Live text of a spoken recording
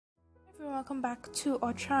welcome back to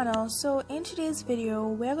our channel. So in today's video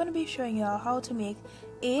we're going to be showing you how to make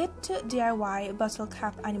 8 DIY bottle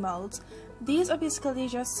cap animals. These are basically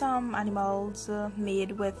just some animals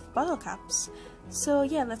made with bottle caps. So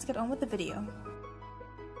yeah, let's get on with the video.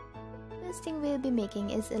 First thing we'll be making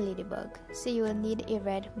is a ladybug. So you will need a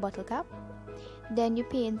red bottle cap. Then you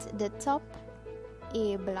paint the top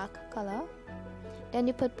a black color. Then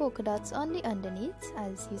you put polka dots on the underneath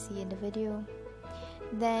as you see in the video.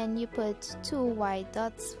 Then you put 2 white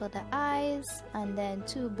dots for the eyes and then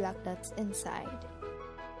 2 black dots inside.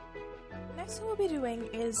 Next thing we'll be doing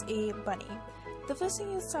is a bunny. The first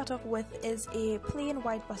thing you start off with is a plain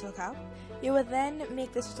white bottle cap. You will then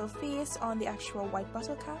make this little face on the actual white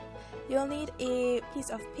bottle cap. You'll need a piece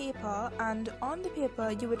of paper, and on the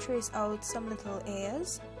paper you would trace out some little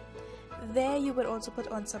ears. There you would also put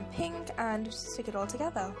on some pink and stick it all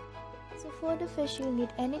together. So for the fish you'll need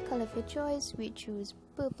any color of your choice. We choose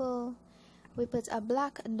purple. We put a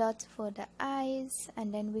black dot for the eyes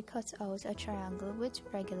and then we cut out a triangle with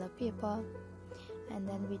regular paper and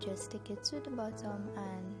then we just stick it to the bottom,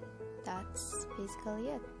 and that's basically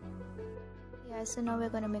it. Yeah, so now we're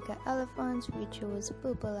going to make an elephant. We chose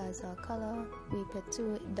purple as our color. We put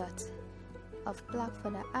 2 dots of black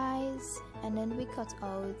for the eyes and then we cut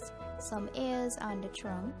out some ears and the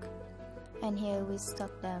trunk, and here we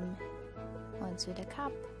stuck them onto the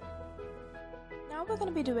cap. Now we're going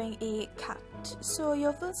to be doing a cat. So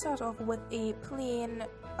you'll first start off with a plain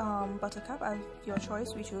bottle cap as your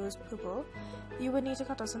choice. We chose purple. You would need to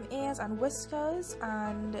cut out some ears and whiskers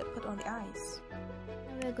and put on the eyes.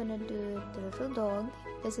 Now we're going to do the little dog.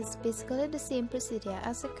 This is basically the same procedure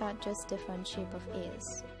as the cat, just different shape of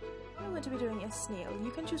ears. We're going to be doing a snail.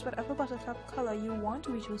 You can choose whatever bottle cap color you want.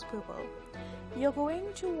 We choose purple. You're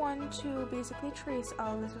going to want to basically trace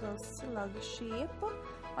our little slug shape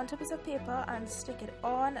onto a piece of paper and stick it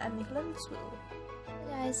on and make a little swirl.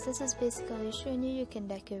 Guys, this is basically showing you can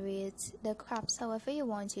decorate the caps however you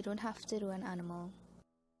want. You don't have to do an animal.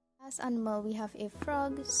 As animal we have a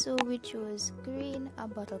frog, so we chose green, a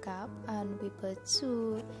bottle cap, and we put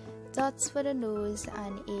 2 dots for the nose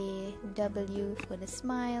and a W for the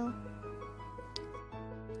smile,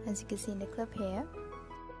 as you can see in the clip here.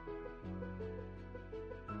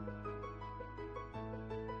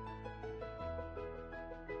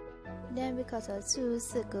 Then we cut out 2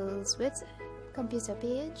 circles with computer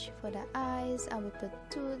page for the eyes, and we put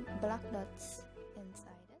 2 black dots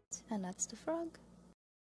inside it, and that's the frog.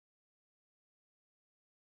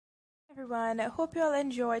 Everyone, I hope you all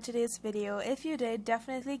enjoyed today's video. If you did,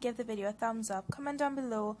 definitely give the video a thumbs up. Comment down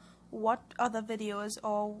below what other videos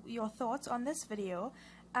or your thoughts on this video,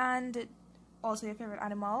 and also your favorite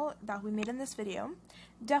animal that we made in this video.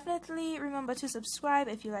 Definitely remember to subscribe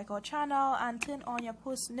if you like our channel and turn on your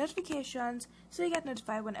post notifications so you get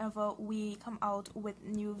notified whenever we come out with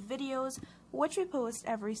new videos, which we post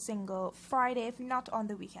every single Friday, if not on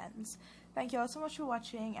the weekends. Thank you all so much for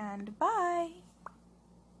watching, and bye!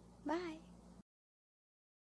 Bye!